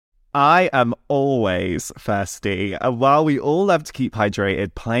I am always thirsty. And while we all love to keep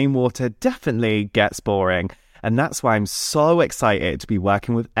hydrated, plain water definitely gets boring. And that's why I'm so excited to be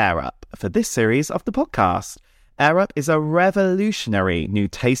working with Air Up for this series of the podcast. Air Up is a revolutionary new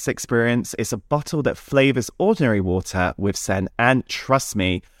taste experience. It's a bottle that flavors ordinary water with scent. And trust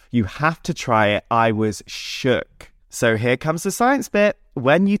me, you have to try it. I was shook. So here comes the science bit.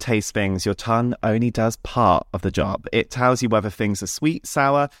 When you taste things, your tongue only does part of the job. It tells you whether things are sweet,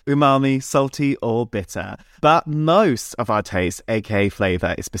 sour, umami, salty, or bitter. But most of our taste, aka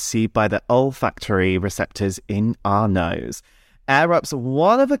flavour, is perceived by the olfactory receptors in our nose. Air Up's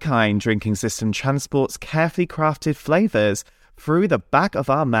one-of-a-kind drinking system transports carefully crafted flavours through the back of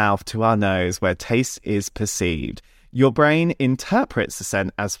our mouth to our nose, where taste is perceived. Your brain interprets the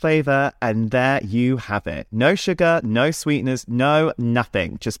scent as flavour, and there you have it. No sugar, no sweeteners, no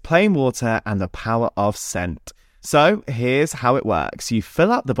nothing. Just plain water and the power of scent. So here's how it works. You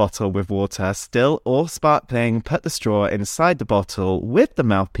fill up the bottle with water, still or sparkling, put the straw inside the bottle with the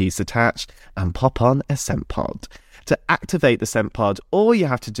mouthpiece attached, and pop on a scent pod. To activate the scent pod, all you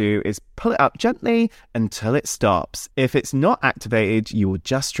have to do is pull it up gently until it stops. If it's not activated, you will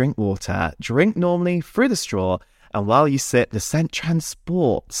just drink water. Drink normally through the straw, and while you sip, the scent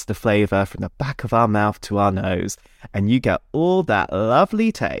transports the flavour from the back of our mouth to our nose, and you get all that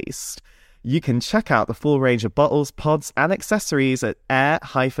lovely taste. You can check out the full range of bottles, pods, and accessories at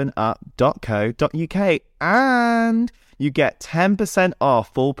air-up.co.uk, and you get 10%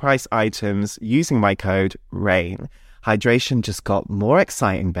 off full price items using my code RAIN. Hydration just got more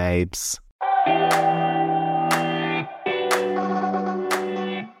exciting, babes.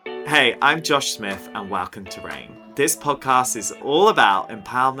 Hey, I'm Josh Smith, and welcome to RAIN. This podcast is all about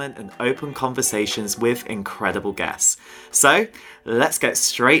empowerment and open conversations with incredible guests. So, let's get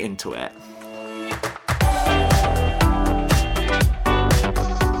straight into it.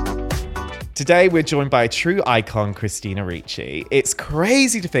 Today, we're joined by a true icon, Christina Ricci. It's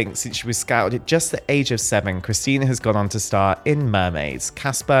crazy to think since she was scouted at just the age of 7, Christina has gone on to star in Mermaids,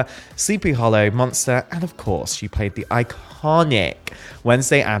 Casper, Sleepy Hollow, Monster, and of course, she played the iconic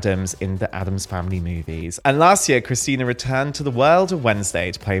Wednesday Addams in the Addams Family movies. And last year, Christina returned to the world of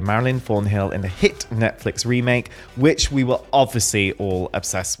Wednesday to play Marilyn Thornhill in the hit Netflix remake, which we were obviously all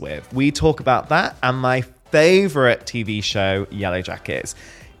obsessed with. We talk about that and my favourite TV show, Yellow Jackets.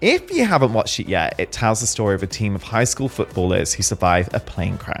 If you haven't watched it yet, it tells the story of a team of high school footballers who survive a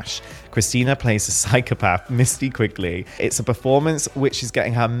plane crash. Christina plays a psychopath, Misty Quigley. It's a performance which is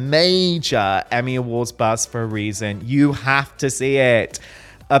getting her major Emmy Awards buzz for a reason. You have to see it.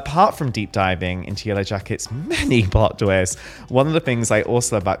 Apart from deep diving into Yellow Jacket's many plot twists, one of the things I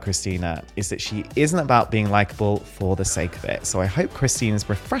also love about Christina is that she isn't about being likable for the sake of it. So I hope Christina's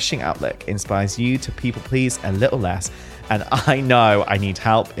refreshing outlook inspires you to people please a little less, and I know I need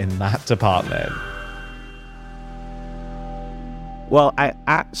help in that department. Well, I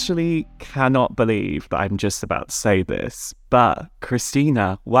actually cannot believe that I'm just about to say this, but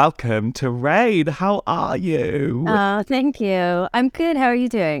Christina, welcome to RAIN. How are you? Oh, thank you. I'm good. How are you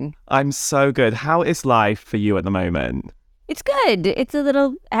doing? I'm so good. How is life for you at the moment? It's good. It's a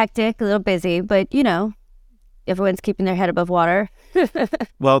little hectic, a little busy, but you know, everyone's keeping their head above water.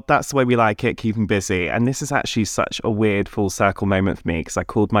 Well, that's the way we like it, keeping busy. And this is actually such a weird full circle moment for me because I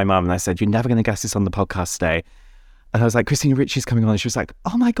called my mum and I said, "You're never going to guess this on the podcast today." And I was like, Christina Ricci's coming on. And she was like,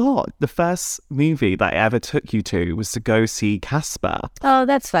 oh my God, the first movie that I ever took you to was to go see Casper. Oh,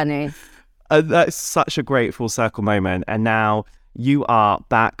 that's funny. That's such a great full circle moment. And now you are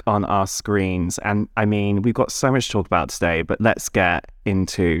back on our screens. And I mean, we've got so much to talk about today, but let's get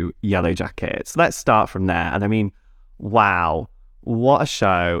into Yellow Jackets. Let's start from there. And I mean, wow, what a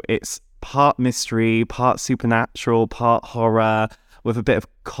show. It's part mystery, part supernatural, part horror, with a bit of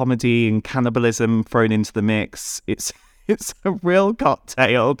comedy and cannibalism thrown into the mix. It's a real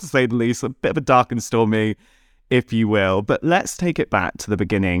cocktail, to say the least, a bit of a dark and stormy, if you will. But let's take it back to the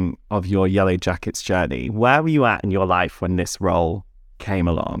beginning of your Yellow Jackets journey. Where were you at in your life when this role came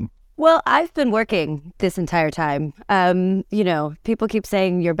along? Well, I've been working this entire time. You know, people keep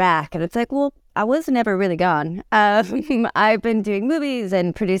saying you're back, and it's like, well, I was never really gone. I've been doing movies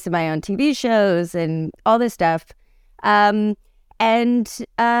and producing my own TV shows and all this stuff. And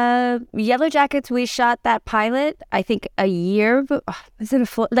Yellow Jackets, we shot that pilot, I think a year, was it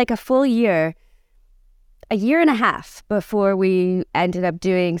a full year? A year and a half before we ended up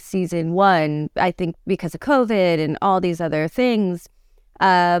doing season 1, I think because of COVID and all these other things.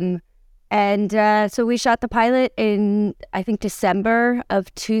 So we shot the pilot in, I think, December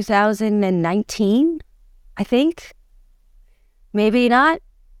of 2019, I think. Maybe not.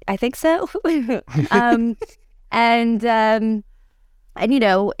 I think so. And,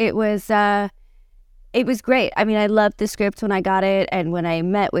 it was great. I mean, I loved the script when I got it. And when I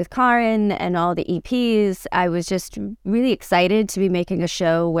met with Karin and all the EPs, I was just really excited to be making a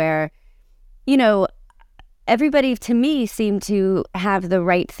show where, everybody to me seemed to have the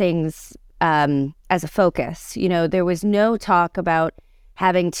right things as a focus. There was no talk about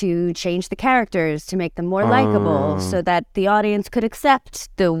having to change the characters to make them more likable so that the audience could accept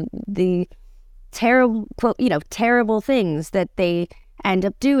the terrible things that they end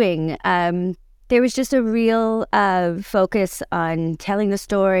up doing. There was just a real focus on telling the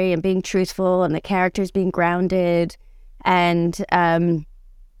story and being truthful and the characters being grounded and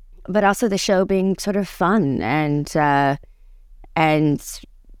but also the show being sort of fun and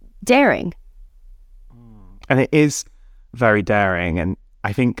daring. And it is very daring. And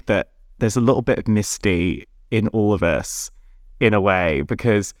I think that there's a little bit of Misty in all of us in a way,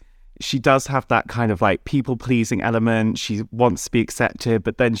 because she does have that kind of like people-pleasing element. She wants to be accepted,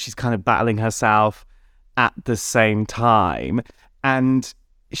 but then she's kind of battling herself at the same time. And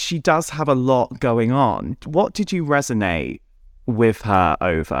she does have a lot going on. What did you resonate with her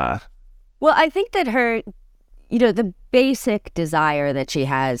over? Well, I think that her, the basic desire that she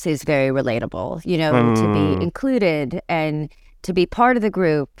has is very relatable, to be included and to be part of the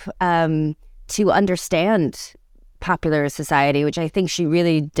group, to understand popular society, which I think she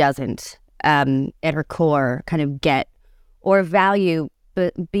really doesn't at her core kind of get or value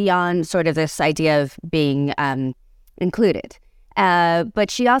beyond sort of this idea of being included.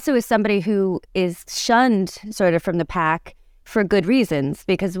 But she also is somebody who is shunned sort of from the pack for good reasons,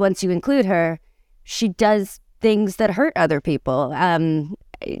 because once you include her, she does things that hurt other people,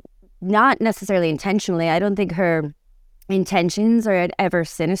 not necessarily intentionally. I don't think her intentions are ever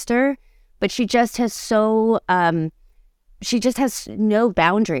sinister, but she just has she just has no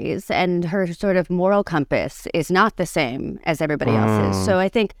boundaries, and her sort of moral compass is not the same as everybody else's. So I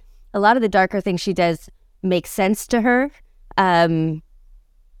think a lot of the darker things she does make sense to her,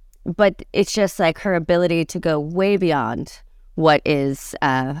 but it's just like her ability to go way beyond what is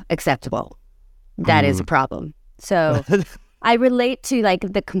acceptable. That is a problem. So I relate to like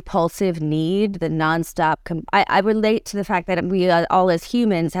the compulsive need, the nonstop. I relate to the fact that we all as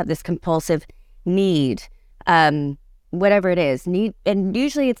humans have this compulsive need, whatever it is, need, and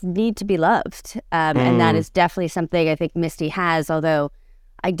usually it's need to be loved. And that is definitely something I think Misty has, although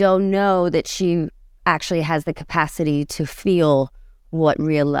I don't know that she actually has the capacity to feel what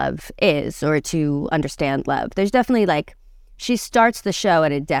real love is or to understand love. There's definitely like, she starts the show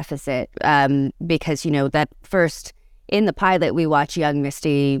at a deficit because, that first, in the pilot, we watch young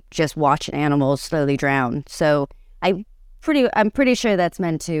Misty just watch an animal slowly drown. So I'm pretty sure that's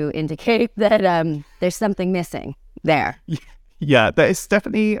meant to indicate that there's something missing there. Yeah, there is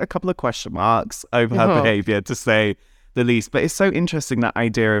definitely a couple of question marks over her behavior, to say the least. But it's so interesting, that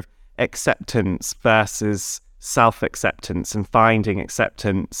idea of acceptance versus self-acceptance and finding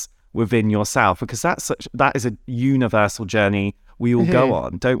acceptance within yourself, because that is a universal journey we all go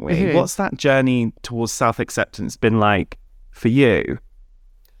on, don't we? What's that journey towards self-acceptance been like for you?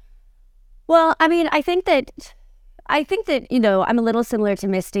 Well, I mean, I think that I'm a little similar to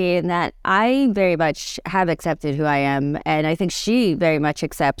Misty in that I very much have accepted who I am, and I think she very much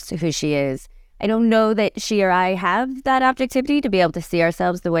accepts who she is. I don't know that she or I have that objectivity to be able to see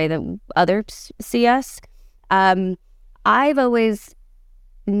ourselves the way that others see us. I've always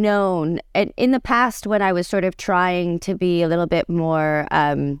known, and in the past when I was sort of trying to be a little bit more,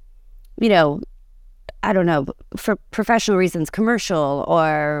 I don't know, for professional reasons, commercial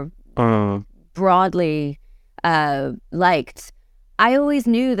or broadly liked, I always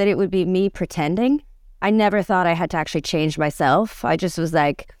knew that it would be me pretending. I never thought I had to actually change myself. I just was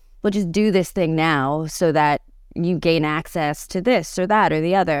like, well, just do this thing now so that you gain access to this or that or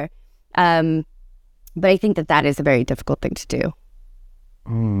the other. But I think that is a very difficult thing to do.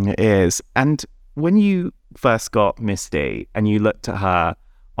 It is. And when you first got Misty and you looked at her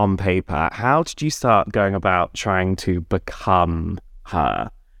on paper, how did you start going about trying to become her?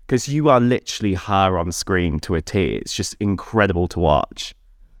 Because you are literally her on screen to a T. It's just incredible to watch.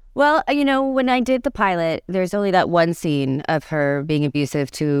 Well, when I did the pilot, there's only that one scene of her being abusive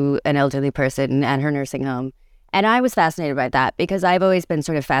to an elderly person at her nursing home. And I was fascinated by that because I've always been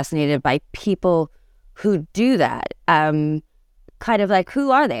sort of fascinated by people who do that. Kind of like,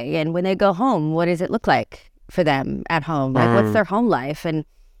 who are they? And when they go home, what does it look like for them at home? Like, what's their home life? And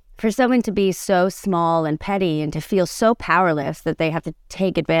for someone to be so small and petty and to feel so powerless that they have to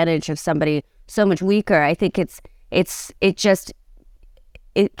take advantage of somebody so much weaker, I think it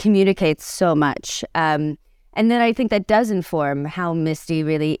communicates so much. And And then I think that does inform how Misty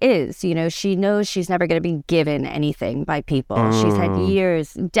really is. You know, she knows she's never going to be given anything by people. She's had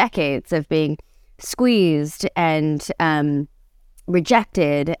years, decades of being squeezed and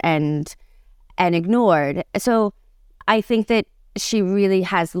rejected and ignored. So I think that she really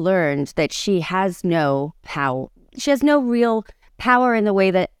has learned that she has no power. She has no real power in the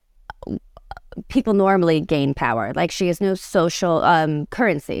way that people normally gain power. Like, she has no social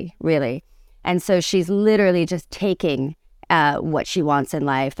currency, really. And so she's literally just taking what she wants in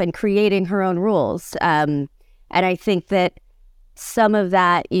life and creating her own rules. And I think that some of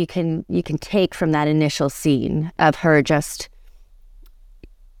that you can take from that initial scene of her just,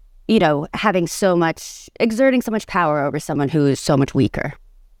 you know, exerting so much power over someone who is so much weaker.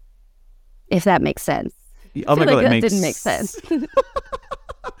 If that makes sense. Oh my God, that didn't make sense.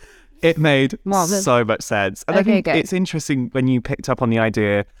 It made so much sense. And I think it's interesting when you picked up on the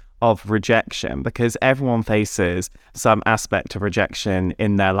idea of rejection, because everyone faces some aspect of rejection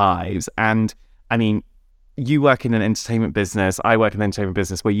in their lives. And I mean, you work in an entertainment business, I work in an entertainment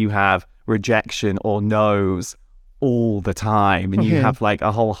business where you have rejection or no's all the time. And you have like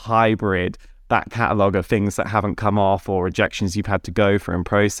a whole hybrid back catalogue of things that haven't come off or rejections you've had to go through and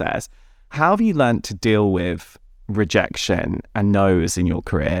process. How have you learned to deal with rejection and no's in your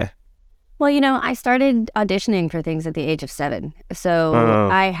career? Well, you know, I started auditioning for things at the age of 7. So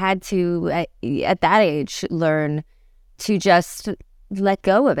I had to, at that age, learn to just let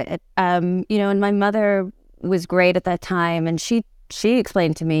go of it. You know, and my mother was great at that time. And she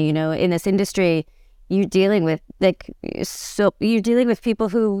explained to me, you know, in this industry, you're dealing with people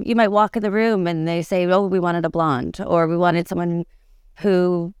who you might walk in the room and they say, oh, we wanted a blonde, or we wanted someone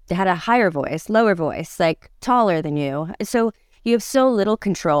who had a higher voice, lower voice, like taller than you. So you have so little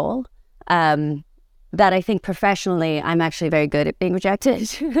control. That I think professionally, I'm actually very good at being rejected.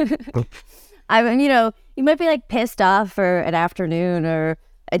 I mean, you know, you might be like pissed off for an afternoon or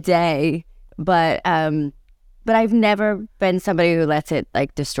a day, but I've never been somebody who lets it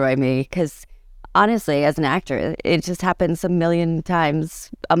like destroy me, because honestly, as an actor, it just happens a million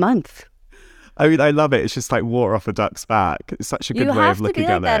times a month. I mean, I love it. It's just like water off a duck's back. It's such a good way of looking at it.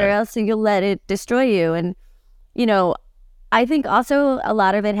 You have to be like that, or else you'll let it destroy you. And, you know, I think also a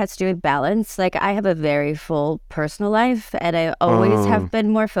lot of it has to do with balance. Like, I have a very full personal life, and I always have been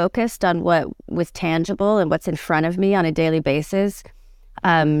more focused on what was tangible and what's in front of me on a daily basis,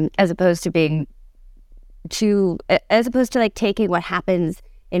 as opposed to like taking what happens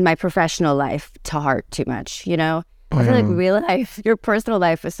in my professional life to heart too much, you know? I feel like real life, your personal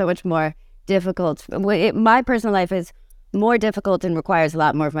life is so much more difficult. My personal life is more difficult and requires a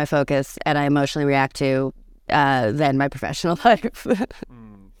lot more of my focus, and I emotionally react to than my professional life.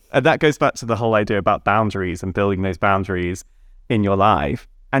 And that goes back to the whole idea about boundaries and building those boundaries in your life.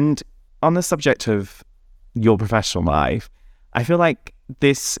 And on the subject of your professional life, I feel like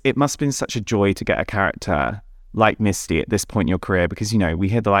it must have been such a joy to get a character like Misty at this point in your career, because, you know, we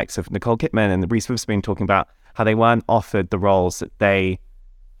hear the likes of Nicole Kidman and Reese Witherspoon talking about how they weren't offered the roles that they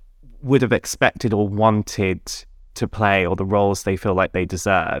would have expected or wanted to play, or the roles they feel like they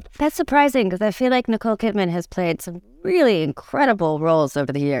deserved. That's surprising, because I feel like Nicole Kidman has played some really incredible roles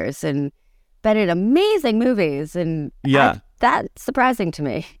over the years and been in amazing movies, and that's surprising to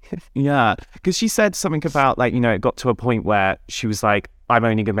me. Yeah, because she said something about, like, you know, it got to a point where she was like, I'm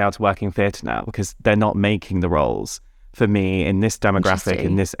only going to be able to work in theatre now because they're not making the roles for me in this demographic,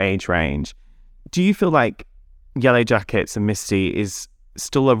 in this age range. Do you feel like Yellow Jackets and Misty is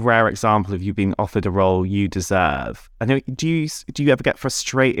still a rare example of you being offered a role you deserve? I know, do you ever get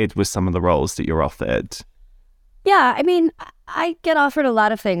frustrated with some of the roles that you're offered? Yeah, I mean, I get offered a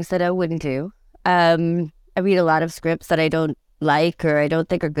lot of things that I wouldn't do. I read a lot of scripts that I don't like or I don't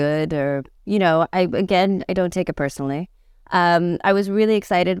think are good, or, you know, I don't take it personally. I was really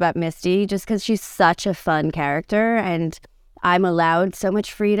excited about Misty just because she's such a fun character and I'm allowed so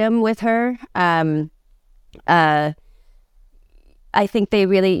much freedom with her. I think they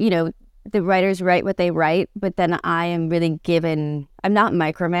really, you know, the writers write what they write, but then I am really I'm not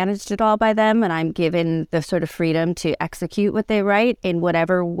micromanaged at all by them, and I'm given the sort of freedom to execute what they write in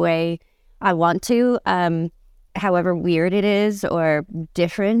whatever way I want to, however weird it is or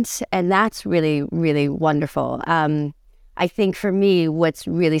different. And that's really, really wonderful. I think for me, what's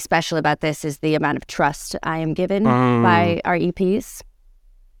really special about this is the amount of trust I am given by our EPs,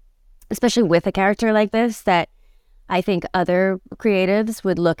 especially with a character like this that I think other creatives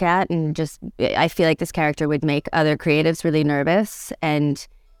would look at and I feel like this character would make other creatives really nervous, and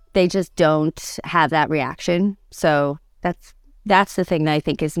they just don't have that reaction. So that's the thing that I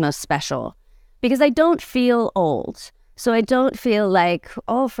think is most special, because I don't feel old. So I don't feel like,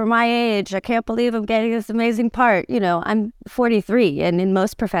 oh, for my age, I can't believe I'm getting this amazing part. I'm 43, and in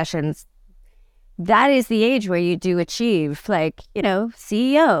most professions, that is the age where you do achieve, like,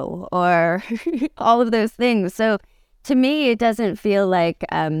 CEO or all of those things. So to me, it doesn't feel like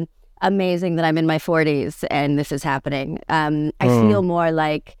amazing that I'm in my 40s and this is happening. I feel more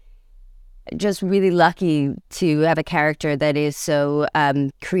like just really lucky to have a character that is so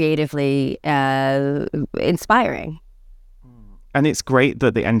creatively inspiring. And it's great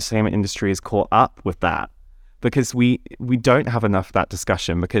that the entertainment industry has caught up with that, because we don't have enough of that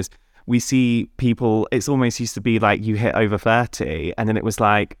discussion, because we see people, it's almost used to be like you hit over 30 and then it was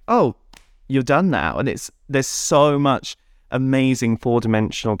like, oh, you're done now. And there's so much amazing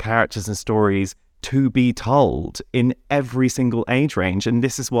 4-dimensional characters and stories to be told in every single age range. And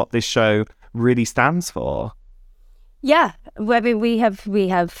this is what this show really stands for. Yeah. I mean, we have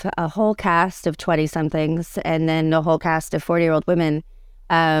a whole cast of 20-somethings and then a whole cast of 40-year-old women.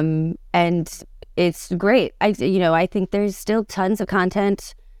 And it's great. I think there's still tons of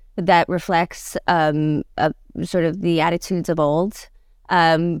content that reflects sort of the attitudes of old.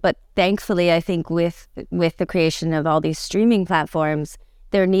 But thankfully, I think with the creation of all these streaming platforms,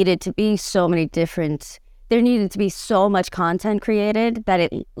 there needed to be so much content created that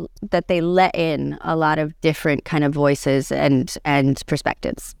they let in a lot of different kind of voices and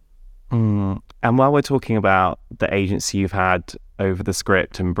perspectives. And while we're talking about the agency you've had over the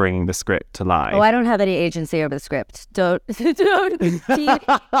script and bringing the script to life. Oh, I don't have any agency over the script. Don't. TV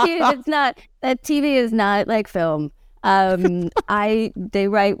is not like film. They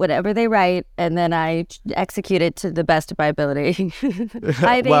write whatever they write, and then I execute it to the best of my ability.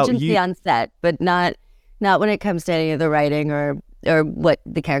 I have agency on set, but not when it comes to any of the writing or what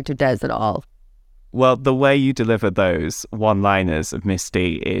the character does at all. Well, the way you deliver those one-liners of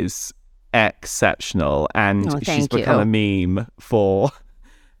Misty is exceptional, and she's become a meme for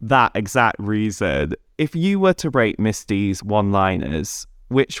that exact reason. If you were to rate Misty's one-liners,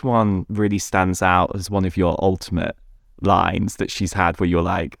 which one really stands out as one of your ultimate lines that she's had where you're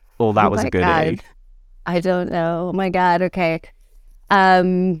like, oh, that was a goodie? God. I don't know. Oh my God. Okay.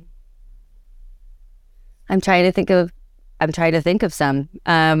 I'm trying to think of some.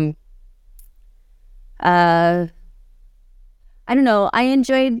 I don't know. I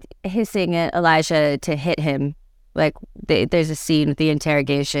enjoyed hissing at Elijah to hit him. Like, there's a scene with the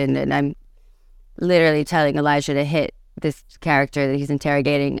interrogation, and I'm literally telling Elijah to hit this character that he's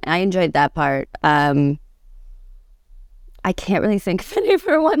interrogating. I enjoyed that part. I can't really think of any of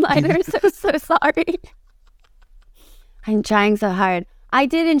her one-liners. I'm so sorry. I'm trying so hard. I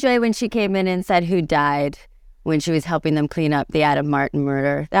did enjoy when she came in and said who died when she was helping them clean up the Adam Martin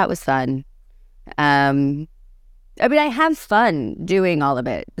murder. That was fun. I mean, I have fun doing all of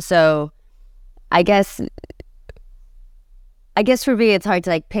it. So I guess for me, it's hard to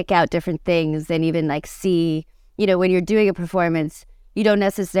like pick out different things and even like see, when you're doing a performance, you don't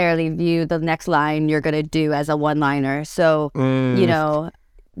necessarily view the next line you're going to do as a one-liner. So, there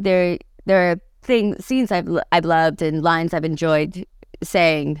are scenes I've loved and lines I've enjoyed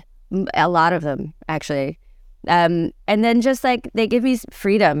saying, a lot of them actually. And then just like they give me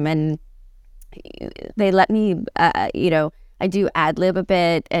freedom and they let me, I do ad-lib a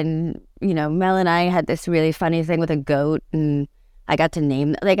bit, and, Mel and I had this really funny thing with a goat, and I got to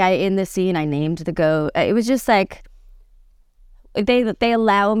name, in the scene, I named the goat. It was just like, they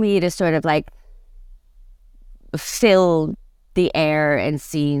allow me to sort of like fill the air and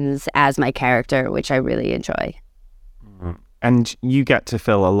scenes as my character, which I really enjoy. And you get to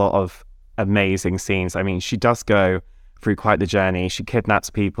fill a lot of amazing scenes. I mean, she does go through quite the journey. She kidnaps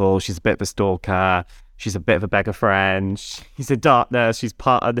people. She's a bit of a stalker. She's a bit of a beggar friend. She's a dark nurse. She's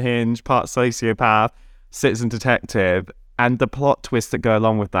part unhinged, part sociopath, citizen detective. And the plot twists that go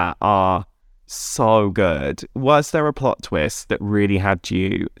along with that are so good. Was there a plot twist that really had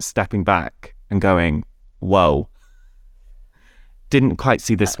you stepping back and going, whoa, didn't quite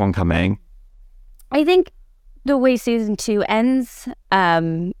see this one coming? I think the way season 2 ends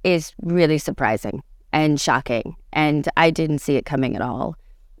is really surprising and shocking, and I didn't see it coming at all.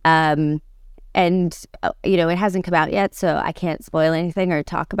 And it hasn't come out yet, so I can't spoil anything or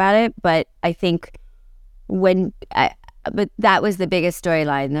talk about it, but I think but that was the biggest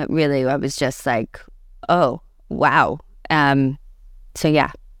storyline that really I was just like, oh, wow. So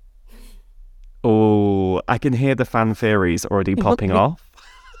yeah. Oh, I can hear the fan theories already popping off.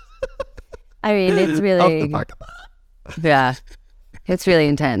 I mean, it's really, yeah, it's really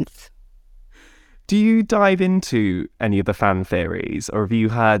intense. Do you dive into any of the fan theories, or have you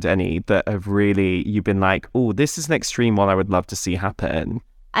heard any that have really, you've been like, oh, this is an extreme one I would love to see happen?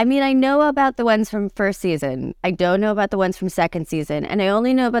 I mean, I know about the ones from first season. I don't know about the ones from second season. And I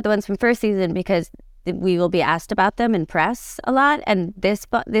only know about the ones from first season because we will be asked about them in press a lot. And this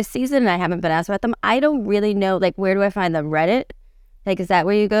season, I haven't been asked about them. I don't really know, like, where do I find them? Reddit? Like, is that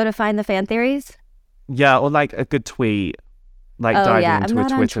where you go to find the fan theories? Yeah, or like a good tweet, like diving into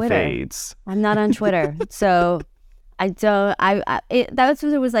a Twitter feeds. I'm not on Twitter. So I don't, that's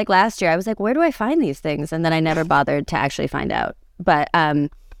what it was like last year. I was like, where do I find these things? And then I never bothered to actually find out. But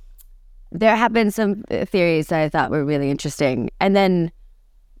there have been some theories that I thought were really interesting. And then,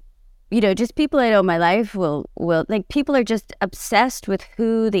 just people I know in my life will like, people are just obsessed with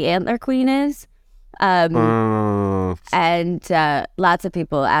who the Antler Queen is. And lots of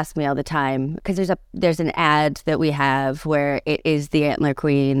people ask me all the time, because there's an ad that we have where it is the Antler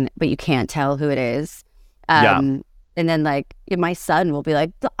Queen, but you can't tell who it is. And then, like, my son will be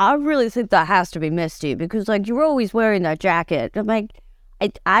like, I really think that has to be Misty because, like, you're always wearing that jacket. I'm like,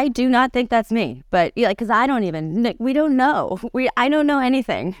 I do not think that's me. But, because we don't know. I don't know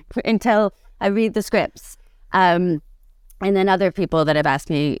anything until I read the scripts. And then other people that have asked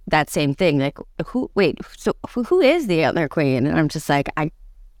me that same thing, like, who is the Antler Queen? And I'm just like,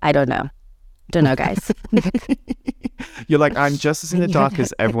 I don't know. Don't know, guys. You're like, I'm just as in the dark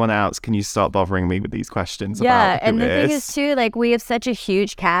as everyone else. Can you stop bothering me with these questions? Yeah, about who and the thing is too, like, we have such a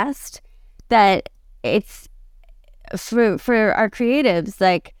huge cast that it's for our creatives,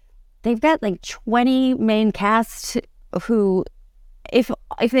 like, they've got like 20 main cast who, if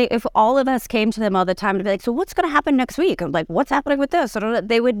all of us came to them all the time to be like, so what's going to happen next week? I'm like, what's happening with this?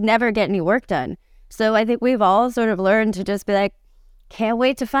 They would never get any work done. So I think we've all sort of learned to just be like, can't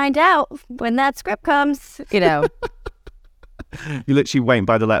wait to find out when that script comes, You literally waiting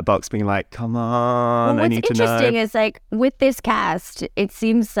by the letterbox being like, come on, I need to know. What's interesting is, like, with this cast, it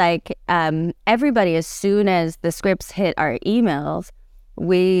seems like everybody, as soon as the scripts hit our emails,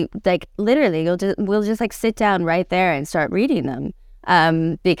 we, like, literally, we'll just like sit down right there and start reading them.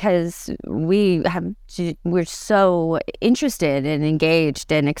 Because we're so interested and engaged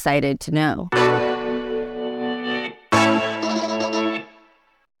and excited to know.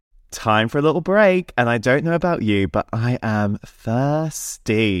 Time for a little break, and I don't know about you, but I am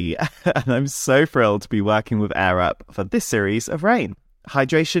thirsty. And I'm so thrilled to be working with Air Up for this series of Rain.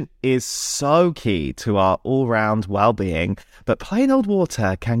 Hydration is so key to our all-round well-being, but plain old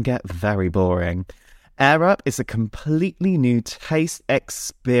water can get very boring. Air Up is a completely new taste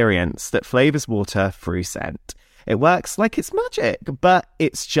experience that flavors water through scent. It works like it's magic, but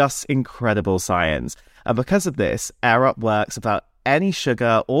it's just incredible science. And because of this, Air Up works without any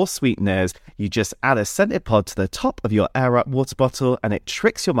sugar or sweeteners. You just add a scented pod to the top of your Air Up water bottle, and it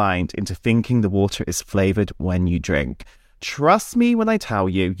tricks your mind into thinking the water is flavored when you drink. Trust me when I tell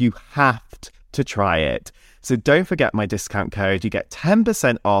you, you have to try it. So don't forget my discount code. You get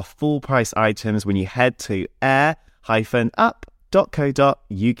 10% off full price items when you head to air-up.co.uk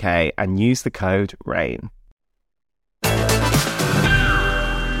and use the code RAIN.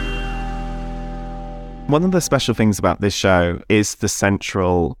 One of the special things about this show is the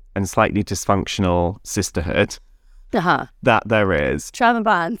central and slightly dysfunctional sisterhood that there is. Trauma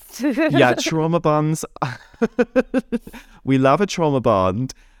bonds. Yeah, trauma bonds. We love a trauma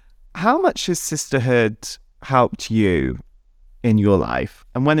bond. How much has sisterhood helped you in your life?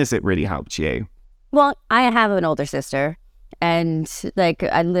 And when has it really helped you? Well, I have an older sister, and, like,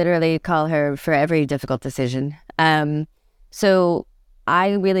 I literally call her for every difficult decision. So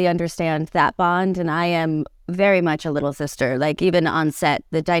I really understand that bond, and I am very much a little sister. Like, even on set,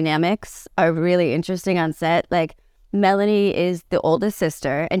 the dynamics are really interesting on set. Like, Melanie is the oldest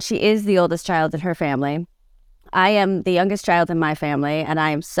sister, and she is the oldest child in her family. I am the youngest child in my family, and I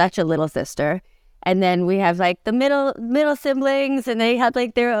am such a little sister. And then we have, like, the middle siblings, and they have,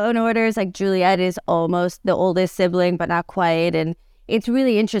 like, their own orders. Like, Juliet is almost the oldest sibling, but not quite. And it's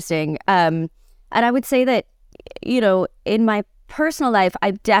really interesting. And I would say that, in my personal life,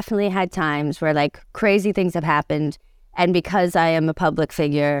 I've definitely had times where, like, crazy things have happened. And because I am a public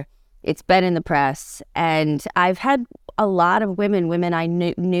figure, it's been in the press. And I've had a lot of women I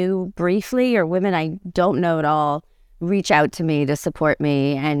knew briefly, or women I don't know at all, reach out to me to support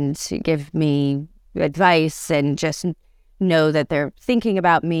me and to give me advice and just know that they're thinking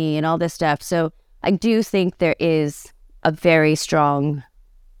about me and all this stuff. So I do think there is a very strong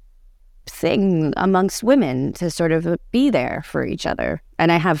thing amongst women to sort of be there for each other.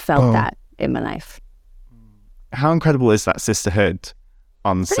 And I have felt that in my life. How incredible is that sisterhood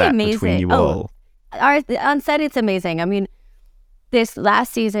on set between you all? On set, it's amazing. I mean, this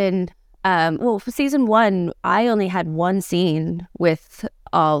last season, for season one, I only had one scene with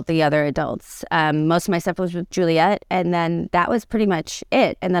all the other adults. Most of my stuff was with Juliet, and then that was pretty much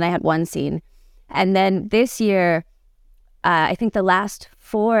it. And then I had one scene. And then this year, I think the last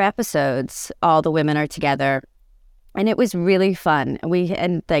 4 episodes, all the women are together. And it was really fun.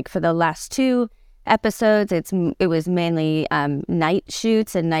 And like for the last 2 episodes, it was mainly night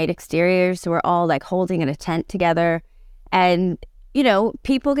shoots and night exteriors. So we're all like holding in a tent together. And, you know,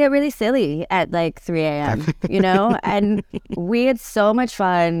 people get really silly at like 3 a.m., you know, and we had so much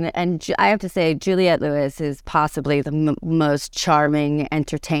fun. And I have to say, Juliette Lewis is possibly the most charming,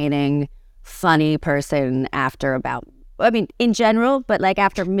 entertaining, funny person after in general, but like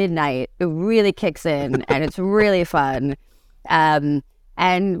after midnight, it really kicks in and it's really fun.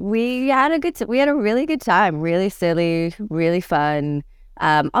 And we had a really good time, really silly, really fun,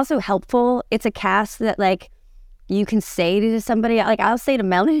 also helpful. It's a cast that like you can say to somebody, like I'll say to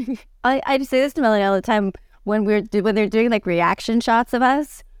Melanie, I say this to Melanie all the time when they're doing like reaction shots of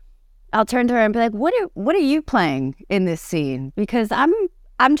us. I'll turn to her and be like, what are you playing in this scene? Because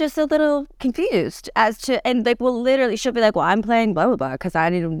I'm just a little confused as to, and like she'll be like, well, I'm playing blah blah blah because I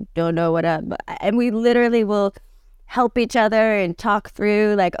don't know what and we literally will help each other and talk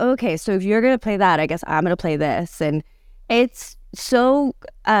through like, okay, so if you're gonna play that, I guess I'm gonna play this, and it's so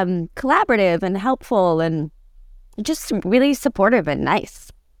collaborative and helpful and just really supportive and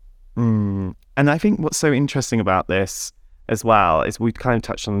nice. And I think what's so interesting about this as well is we've kind of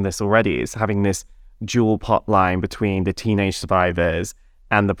touched on this already, is having this dual plot line between the teenage survivors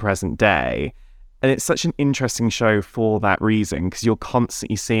and the present day. And it's such an interesting show for that reason, because you're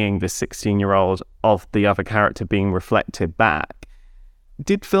constantly seeing this 16-year-old of the other character being reflected back.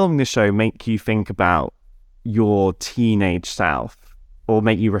 Did filming the show make you think about your teenage self or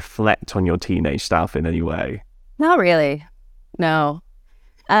make you reflect on your teenage self in any way? Not really. No.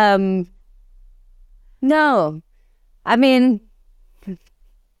 No. I mean,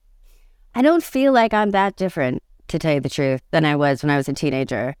 I don't feel like I'm that different, to tell you the truth, than I was when I was a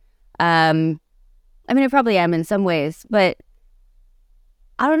teenager. I mean, I probably am in some ways, but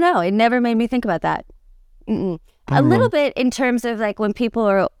I don't know. It never made me think about that. A little bit in terms of like when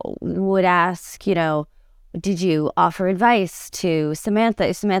people would ask, you know, did you offer advice to Samantha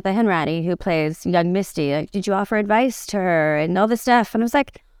Henratty, who plays young Misty? Like, did you offer advice to her and all this stuff? And I was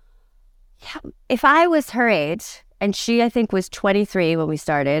like, yeah, if I was her age, and she, I think, was 23 when we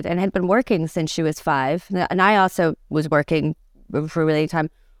started and had been working since she was 5, and I also was working for a really long time,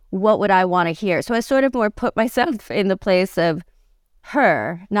 what would I want to hear? So I sort of more put myself in the place of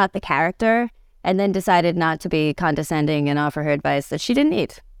her, not the character, and then decided not to be condescending and offer her advice that she didn't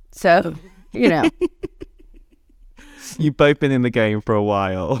need. So, you know. You've both been in the game for a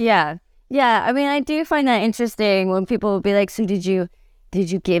while. Yeah. I mean, I do find that interesting when people will be like, so did you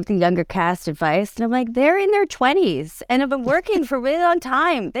give the younger cast advice? And I'm like, they're in their 20s and have been working for a really long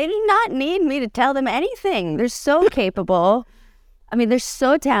time. They do not need me to tell them anything. They're so capable. I mean, they're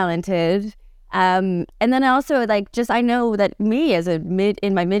so talented. And then I also I know that me as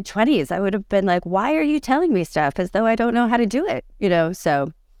in my mid 20s, I would have been like, why are you telling me stuff as though I don't know how to do it? You know,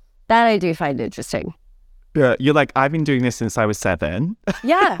 so that I do find interesting. Yeah, you're like, I've been doing this since I was 7.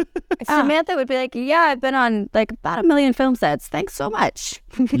 Yeah. Samantha would be like, yeah, I've been on like about 1 million film sets. Thanks so much.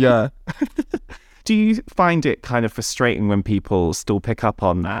 Yeah. Do you find it kind of frustrating when people still pick up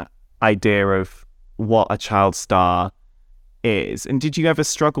on that idea of what a child star is? And did you ever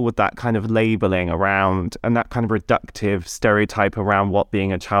struggle with that kind of labeling around and that kind of reductive stereotype around what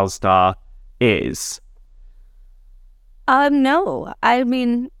being a child star is? No. I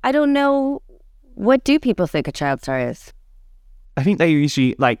mean, I don't know. What do people think a child star is? I think they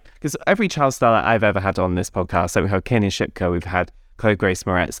usually, because every child star that I've ever had on this podcast, so we've had Kenny Shipka, we've had Chloe Grace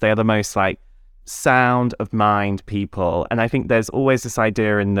Moretz, they are the most sound of mind people. And I think there's always this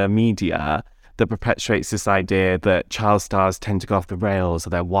idea in the media that perpetuates this idea that child stars tend to go off the rails, or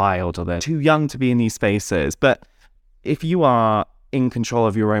they're wild, or they're too young to be in these spaces. But if you are in control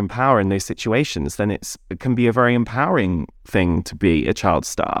of your own power in those situations, then it can be a very empowering thing to be a child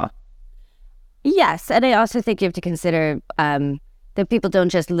star. Yes, and I also think you have to consider that people don't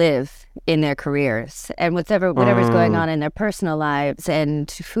just live in their careers, and whatever's going on in their personal lives and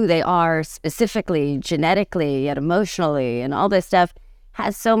who they are specifically, genetically and emotionally, and all this stuff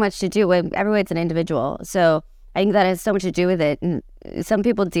has so much to do with everyone's an individual. So I think that has so much to do with it. And some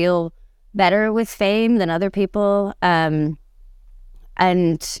people deal better with fame than other people, and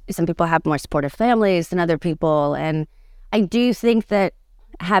some people have more supportive families than other people. And I do think that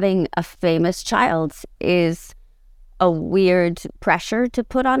having a famous child is a weird pressure to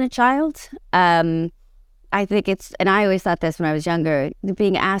put on a child. I think it's, and I always thought this when I was younger,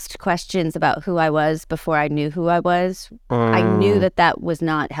 being asked questions about who I was before I knew who I was, I knew that was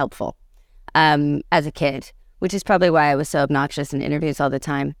not helpful as a kid, which is probably why I was so obnoxious in interviews all the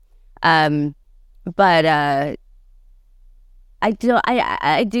time. But I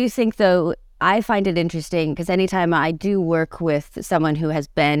do think, though, I find it interesting because anytime I do work with someone who has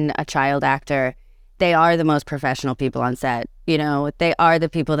been a child actor, they are the most professional people on set. You know, they are the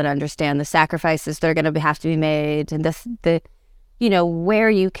people that understand the sacrifices that are going to have to be made, and the where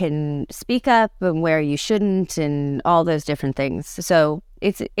you can speak up and where you shouldn't, and all those different things. So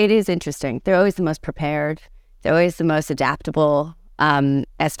it is interesting. They're always the most prepared. They're always the most adaptable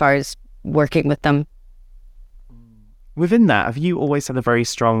as far as working with them. Within that, have you always had a very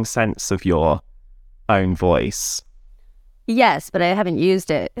strong sense of your own voice? Yes, but I haven't used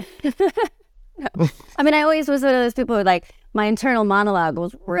it. No. I mean, I always was one of those people who, like, my internal monologue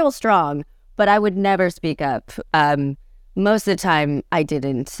was real strong, but I would never speak up. Most of the time, I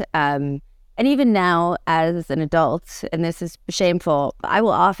didn't. And even now, as an adult, and this is shameful, I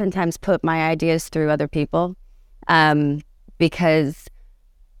will oftentimes put my ideas through other people because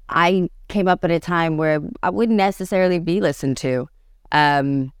I came up at a time where I wouldn't necessarily be listened to.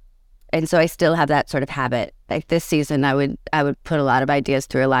 And so I still have that sort of habit. Like this season, I would put a lot of ideas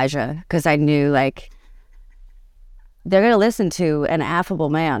through Elijah because I knew, like, they're going to listen to an affable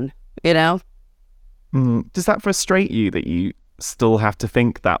man, you know? Does that frustrate you that you still have to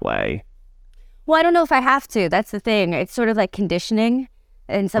think that way? Well, I don't know if I have to. That's the thing. It's sort of like conditioning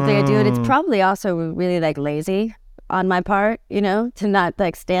and something I do. And it's probably also really, like, lazy on my part, you know, to not,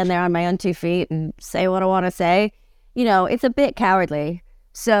 like, stand there on my own 2 feet and say what I want to say. You know, it's a bit cowardly.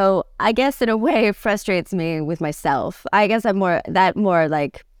 So I guess in a way it frustrates me with myself. I guess I'm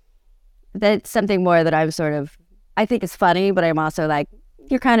that's something more that I'm sort of, I think is funny, but I'm also like,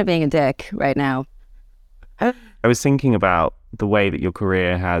 you're kind of being a dick right now. I was thinking about the way that your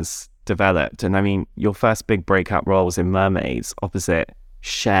career has developed. And I mean, your first big breakout role was in Mermaids opposite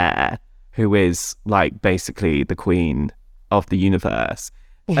Cher, who is, like, basically the queen of the universe.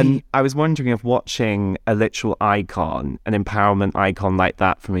 And I was wondering if watching a literal icon, an empowerment icon like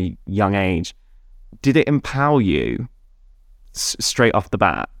that from a young age, did it empower you straight off the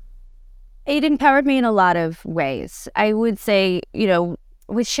bat? It empowered me in a lot of ways. I would say, you know,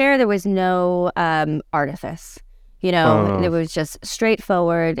 with Cher, there was no artifice. You know, it was just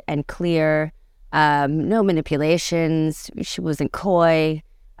straightforward and clear. No manipulations. She wasn't coy.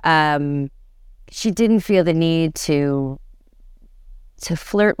 She didn't feel the need to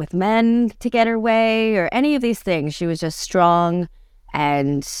flirt with men to get her way or any of these things. She was just strong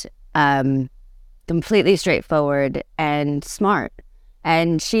and completely straightforward and smart.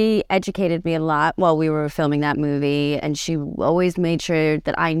 And she educated me a lot while we were filming that movie. And she always made sure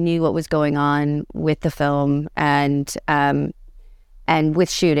that I knew what was going on with the film and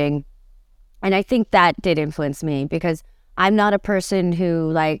with shooting. And I think that did influence me because I'm not a person who,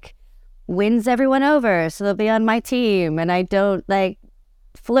 like, wins everyone over so they'll be on my team, and I don't, like,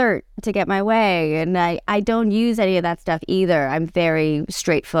 flirt to get my way, and I don't use any of that stuff either. I'm very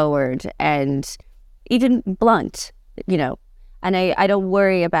straightforward and even blunt, you know, and I don't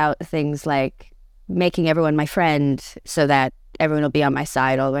worry about things like making everyone my friend so that everyone will be on my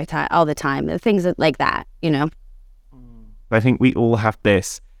side all the time, things like that, you know. I think we all have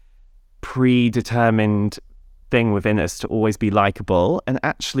this predetermined thing within us to always be likable, and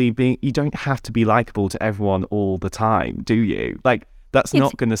actually you don't have to be likable to everyone all the time, do you? Like, that's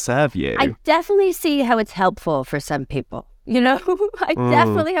not going to serve you. I definitely see how it's helpful for some people, you know. I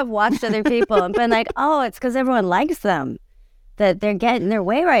definitely have watched other people and been like, oh, it's because everyone likes them that they're getting their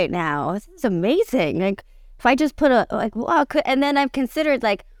way right now. This is amazing. Like, if I just put and then I've considered,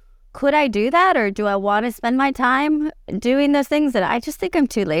 like, could I do that, or do I want to spend my time doing those things? That I just think I'm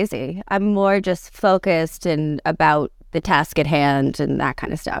too lazy. I'm more just focused and about the task at hand and that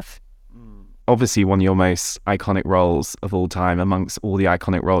kind of stuff. Obviously, one of your most iconic roles of all time, amongst all the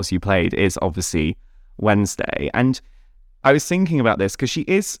iconic roles you played, is obviously Wednesday. And I was thinking about this because she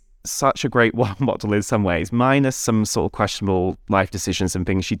is such a great role model in some ways, minus some sort of questionable life decisions and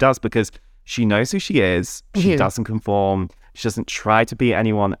things she does, because she knows who she is. She doesn't conform. She doesn't try to be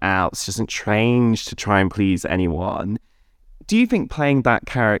anyone else. She doesn't change to try and please anyone. Do you think playing that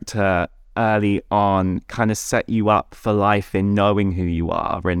character early on kind of set you up for life in knowing who you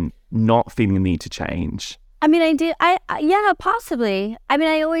are and not feeling the need to change? I mean, I did. Yeah, possibly. I mean,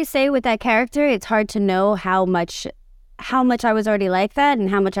 I always say with that character, it's hard to know how much I was already like that and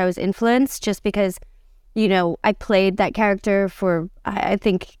how much I was influenced, just because, you know, I played that character for, I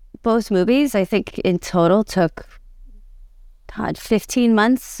think, both movies. I think in total took God, 15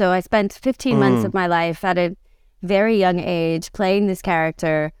 months. So I spent 15 months of my life at a very young age playing this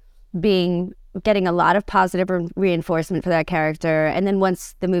character, getting a lot of positive reinforcement for that character. And then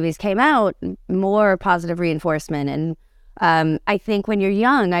once the movies came out, more positive reinforcement. And I think when you're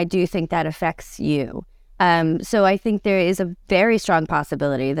young, I do think that affects you. So I think there is a very strong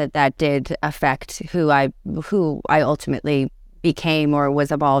possibility that did affect who I ultimately became or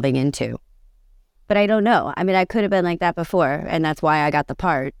was evolving into. But I don't know. I mean, I could have been like that before, and that's why I got the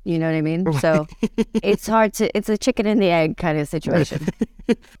part. You know what I mean? So it's a chicken and the egg kind of situation.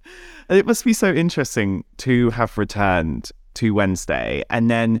 It must be so interesting to have returned to Wednesday,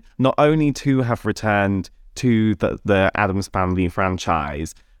 and then not only to have returned to the Addams Family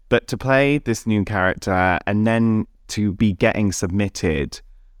franchise, but to play this new character and then to be getting submitted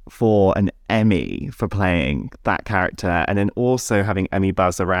for an Emmy for playing that character, and then also having Emmy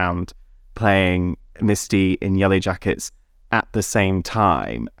buzz around playing Misty in Yellow Jackets at the same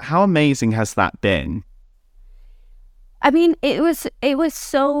time. How amazing has that been? I mean, it was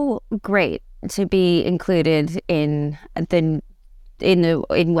so great to be included in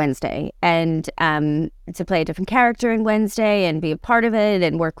Wednesday, and to play a different character in Wednesday and be a part of it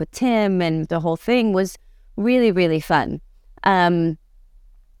and work with Tim, and the whole thing was really, really fun. I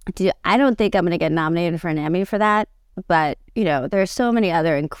don't think I'm going to get nominated for an Emmy for that, but there are so many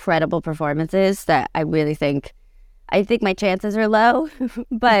other incredible performances that I think my chances are low,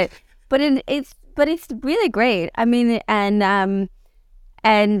 but it's really great. I mean, and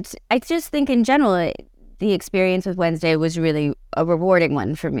I just think in general, the experience with Wednesday was really a rewarding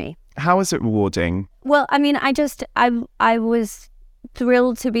one for me. How is it rewarding? Well, I mean, I was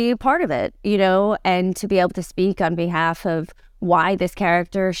thrilled to be a part of it, and to be able to speak on behalf of why this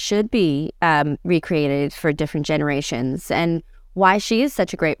character should be recreated for different generations, and why she is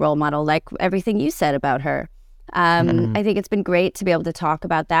such a great role model, like everything you said about her. I think it's been great to be able to talk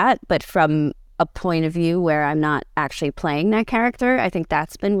about that, but from a point of view where I'm not actually playing that character. I think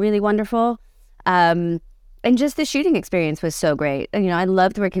that's been really wonderful. And just the shooting experience was so great. I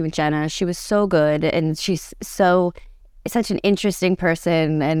loved working with Jenna. She was so good, and she's such an interesting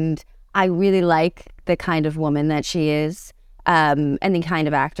person, and I really like the kind of woman that she is, and the kind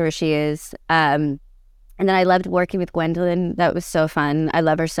of actor she is. And then I loved working with Gwendolyn. That was so fun. I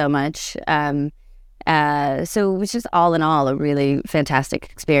love her so much. So it was just all in all a really fantastic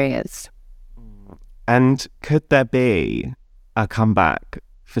experience. And could there be a comeback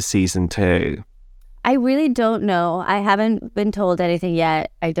for season 2? I really don't know. I haven't been told anything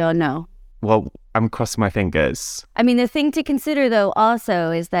yet. I don't know. Well, I'm crossing my fingers. I mean, the thing to consider, though, also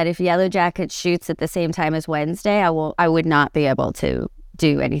is that if Yellow Jacket shoots at the same time as Wednesday, I would not be able to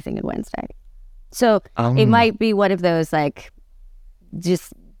do anything in Wednesday. So it might be one of those, like,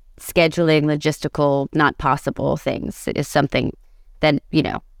 just scheduling, logistical, not possible things. It is something that,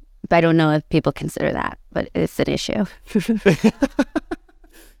 I don't know if people consider that, but it's an issue.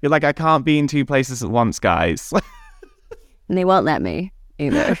 You're like, I can't be in 2 places at once, guys. And they won't let me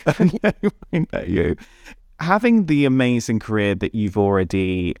either. They won't let you. Having the amazing career that you've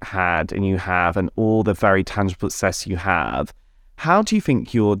already had and you have, and all the very tangible success you have, how do you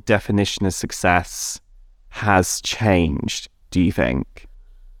think your definition of success has changed, do you think?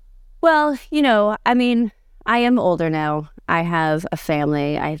 Well, I mean, I am older now. I have a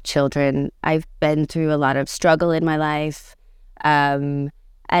family. I have children. I've been through a lot of struggle in my life. And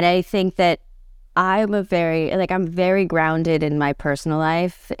I think that I'm very grounded in my personal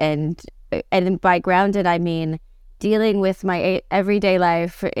life. And by grounded, I mean dealing with my everyday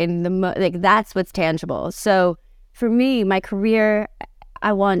life in that's what's tangible. So for me, my career,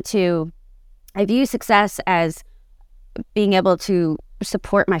 I view success as being able to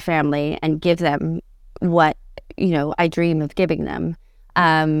support my family and give them what, I dream of giving them,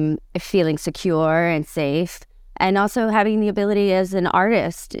 feeling secure and safe. And also having the ability as an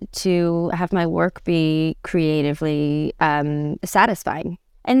artist to have my work be creatively satisfying.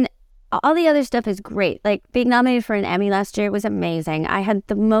 And all the other stuff is great. Like being nominated for an Emmy last year was amazing. I had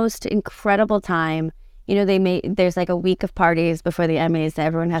the most incredible time. There's like a week of parties before the Emmys that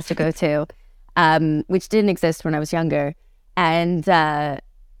everyone has to go to, which didn't exist when I was younger. And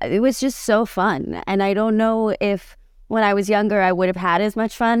it was just so fun. And I don't know if when I was younger I would have had as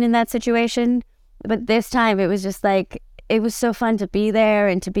much fun in that situation. But this time it was just like, it was so fun to be there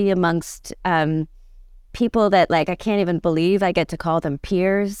and to be amongst people that I can't even believe I get to call them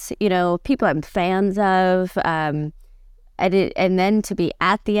peers, people I'm fans of. And then to be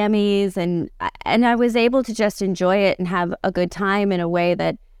at the Emmys and I was able to just enjoy it and have a good time in a way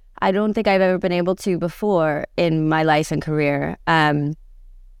that I don't think I've ever been able to before in my life and career.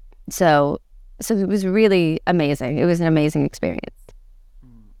 So So it was really amazing. It was an amazing experience.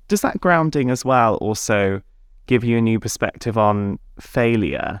 Does that grounding as well also give you a new perspective on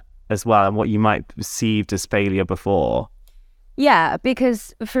failure as well, and what you might have perceived as failure before? Yeah,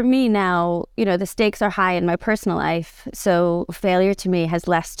 because for me now, the stakes are high in my personal life. So failure to me has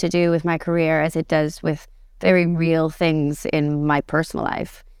less to do with my career as it does with very real things in my personal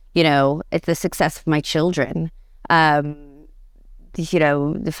life. It's the success of my children, the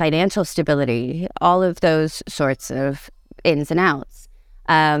financial stability, all of those sorts of ins and outs.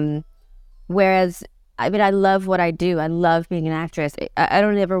 Whereas, I love what I do. I love being an actress. I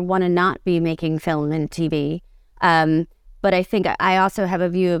don't ever want to not be making film and TV. But I think I also have a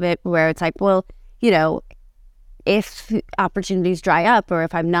view of it where it's like, well, if opportunities dry up, or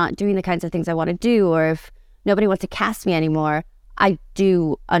if I'm not doing the kinds of things I want to do, or if nobody wants to cast me anymore, I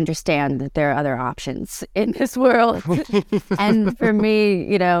do understand that there are other options in this world. And for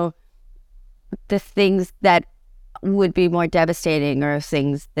me, the things that would be more devastating are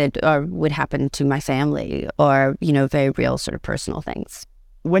things that would happen to my family, or, very real sort of personal things.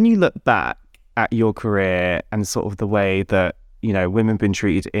 When you look back at your career and sort of the way that, women have been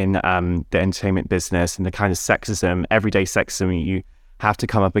treated in the entertainment business, and the kind of sexism, everyday sexism you have to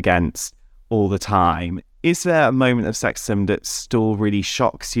come up against all the time, is there a moment of sexism that still really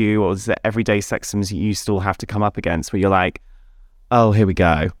shocks you, or is there everyday sexism that you still have to come up against where you're like, oh, here we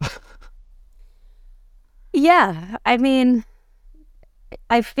go? Yeah, you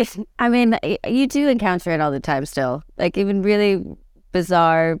do encounter it all the time still, like even really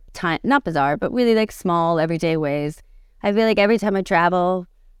bizarre not bizarre, but really like small everyday ways. I feel like every time I travel,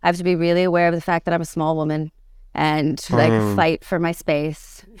 I have to be really aware of the fact that I'm a small woman and like fight for my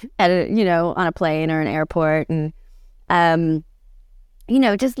space at on a plane or an airport, and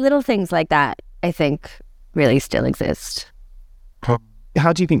just little things like that I think really still exist.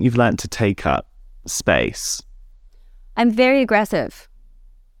 How do you think you've learned to take up space? I'm very aggressive.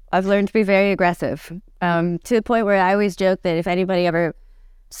 I've learned to be very aggressive, to the point where I always joke that if anybody ever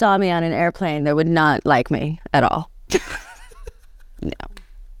saw me on an airplane, they would not like me at all. No.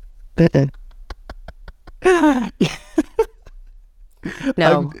 No.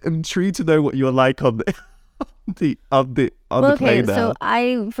 I'm intrigued to know what you're like on the plane now. So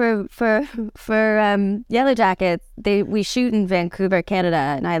I for Yellow Jackets, we shoot in Vancouver, Canada,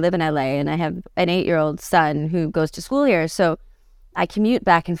 and I live in LA, and I have an 8-year-old son who goes to school here, so I commute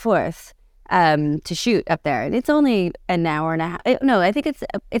back and forth to shoot up there, and it's only an hour and a half. No, I think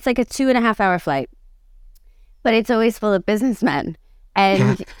it's like a 2.5 hour flight, but it's always full of businessmen,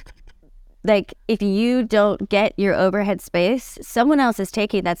 and like if you don't get your overhead space, someone else is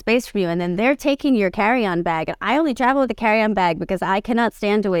taking that space from you, and then they're taking your carry-on bag. And I only travel with a carry-on bag because I cannot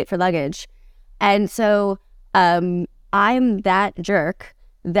stand to wait for luggage, and so I'm that jerk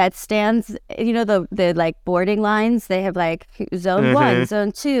that stands, the like boarding lines, they have like zone 1,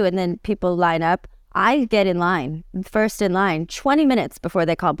 zone 2, and then people line up. I get in line, first in line, 20 minutes before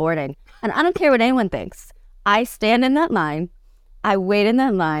they call boarding. And I don't care what anyone thinks. I stand in that line. I wait in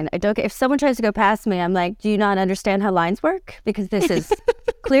that line. I don't care. If someone tries to go past me, I'm like, do you not understand how lines work? Because this is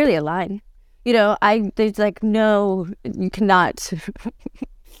clearly a line. There's like, no, you cannot,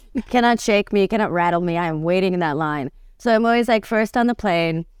 you cannot shake me. You cannot rattle me. I am waiting in that line. So I'm always like first on the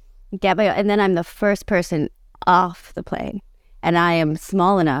plane, and then I'm the first person off the plane. And I am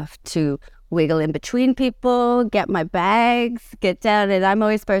small enough to wiggle in between people, get my bags, get down, and I'm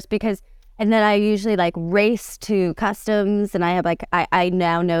always first and then I usually like race to customs, and I have like, I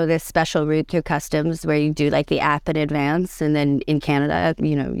now know this special route through customs where you do like the app in advance, and then in Canada,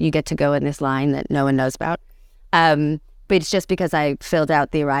 you get to go in this line that no one knows about. But it's just because I filled out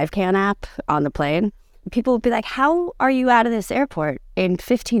the ArriveCan app on the plane. People would be like, how are you out of this airport in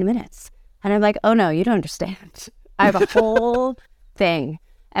 15 minutes? And I'm like, oh no, you don't understand. I have a whole thing.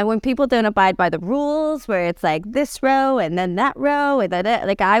 And when people don't abide by the rules, where it's like this row and then that row, and then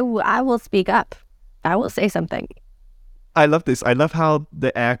like I will speak up. I will say something. I love this. I love how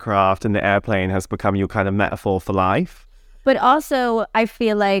the aircraft and the airplane has become your kind of metaphor for life. But also, I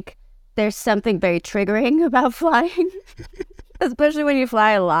feel like there's something very triggering about flying, especially when you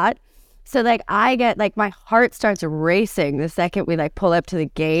fly a lot. So like I get like my heart starts racing the second we like pull up to the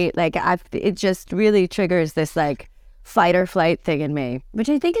gate. Like it just really triggers this like fight or flight thing in me, which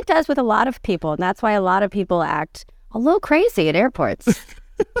I think it does with a lot of people. And that's why a lot of people act a little crazy at airports.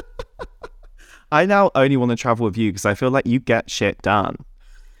 I now only want to travel with you because I feel like you get shit done.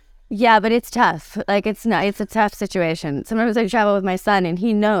 Yeah, but it's tough. Like it's a tough situation. Sometimes I travel with my son and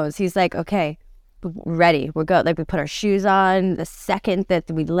he knows. He's like, okay, ready. We're go. Like we put our shoes on the second that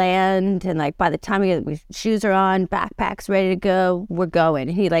we land, and like by the time shoes are on, backpack's ready to go, we're going.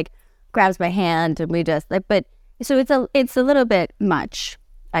 And he like grabs my hand and we just like, but so it's a little bit much,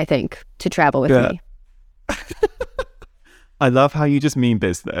 I think, to travel with me. I love how you just mean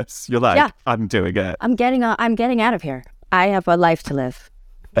business. You're like, I'm doing it. I'm getting out of here. I have a life to live.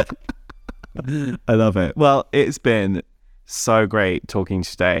 I love it. Well, it's been so great talking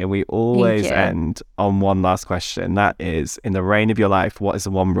today. And we always end on one last question. That is, in the reign of your life, what is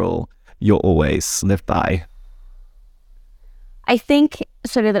the one rule you'll always live by? I think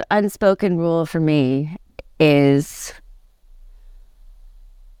sort of the unspoken rule for me is,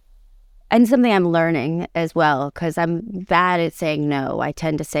 and something I'm learning as well, because I'm bad at saying no. I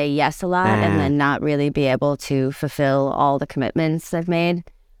tend to say yes a lot and then not really be able to fulfill all the commitments I've made.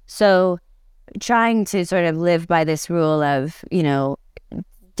 So trying to sort of live by this rule of, you know,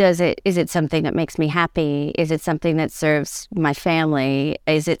 is it something that makes me happy? Is it something that serves my family?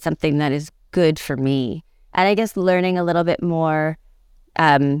 Is it something that is good for me? And I guess learning a little bit more,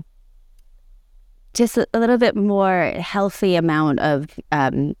 just a little bit more healthy amount of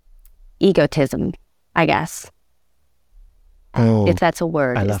egotism, I guess. If that's a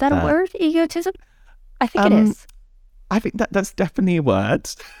word. Is that a word? Egotism? I think it is. I think that's definitely a word.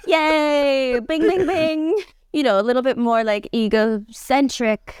 Yay! Bing, bing, bing. You know, a little bit more like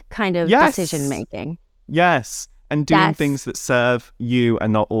egocentric kind of decision making. Yes. And doing things that serve you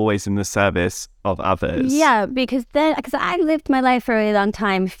and not always in the service of others. Yeah, because I lived my life for a long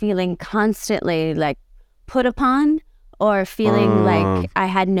time feeling constantly like put upon, or feeling like I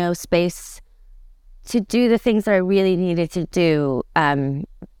had no space to do the things that I really needed to do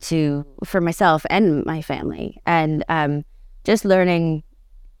for myself and my family. And just learning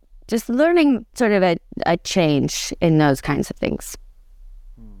sort of a change in those kinds of things.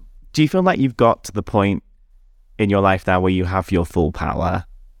 Do you feel like you've got to the point in your life now where you have your full power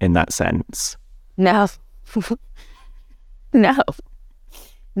in that sense? No.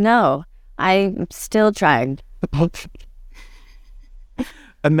 No. I'm still trying.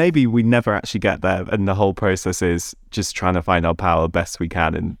 And maybe we never actually get there, and the whole process is just trying to find our power best we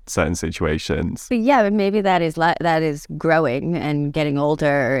can in certain situations. But yeah, but maybe that is growing and getting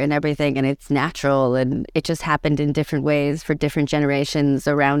older and everything, and it's natural, and it just happened in different ways for different generations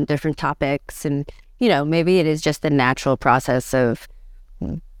around different topics. And, you know, maybe it is just the natural process of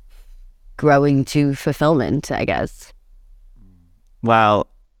growing to fulfillment, I guess. Well,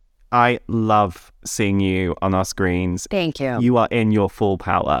 I love seeing you on our screens. Thank you. You are in your full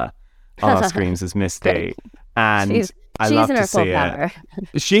power on our screens as Misty. And I love to see it.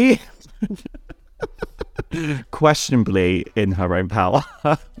 She questionably in her own power,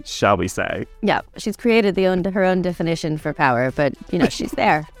 shall we say. Yeah, she's created her own definition for power, but, you know, she's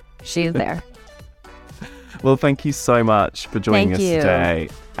there. She's there. Well, thank you so much for joining us today.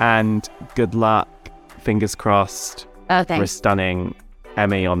 And good luck, fingers crossed, for a stunning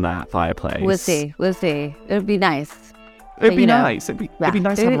Emmy on that fireplace. We'll see. It'd be nice. It'd be nice to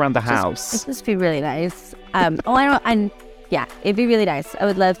have around the house. It'd just be really nice. It'd be really nice. I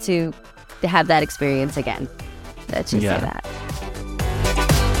would love to have that experience again. Let's just say that.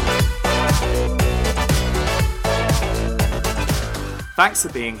 Thanks for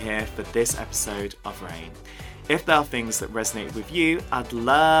being here for this episode of Rain. If there are things that resonate with you, I'd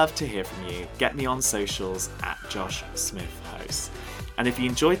love to hear from you. Get me on socials at Josh Smith Host. And if you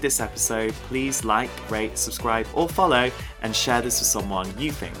enjoyed this episode, please like, rate, subscribe, or follow, and share this with someone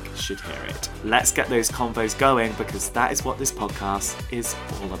you think should hear it. Let's get those convos going, because that is what this podcast is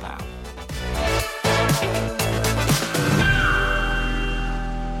all about.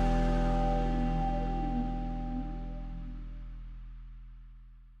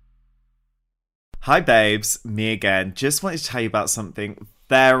 Hi babes, me again. Just wanted to tell you about something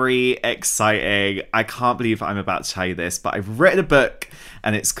very exciting. I can't believe I'm about to tell you this, but I've written a book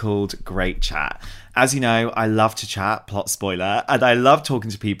and it's called Great Chat. As you know, I love to chat, plot spoiler, and I love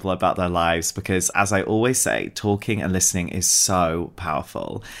talking to people about their lives because, as I always say, talking and listening is so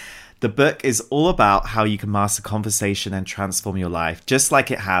powerful. The book is all about how you can master conversation and transform your life, just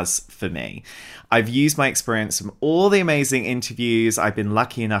like it has for me. I've used my experience from all the amazing interviews I've been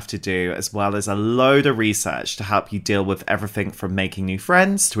lucky enough to do, as well as a load of research to help you deal with everything from making new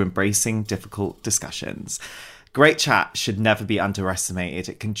friends to embracing difficult discussions. Great Chat should never be underestimated.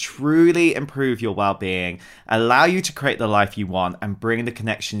 It can truly improve your well-being, allow you to create the life you want, and bring the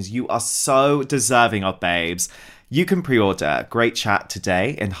connections you are so deserving of, babes. You can pre-order Great Chat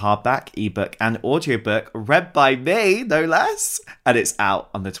today in hardback, ebook, and audiobook, read by me, no less, and it's out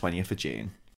on the 20th of June.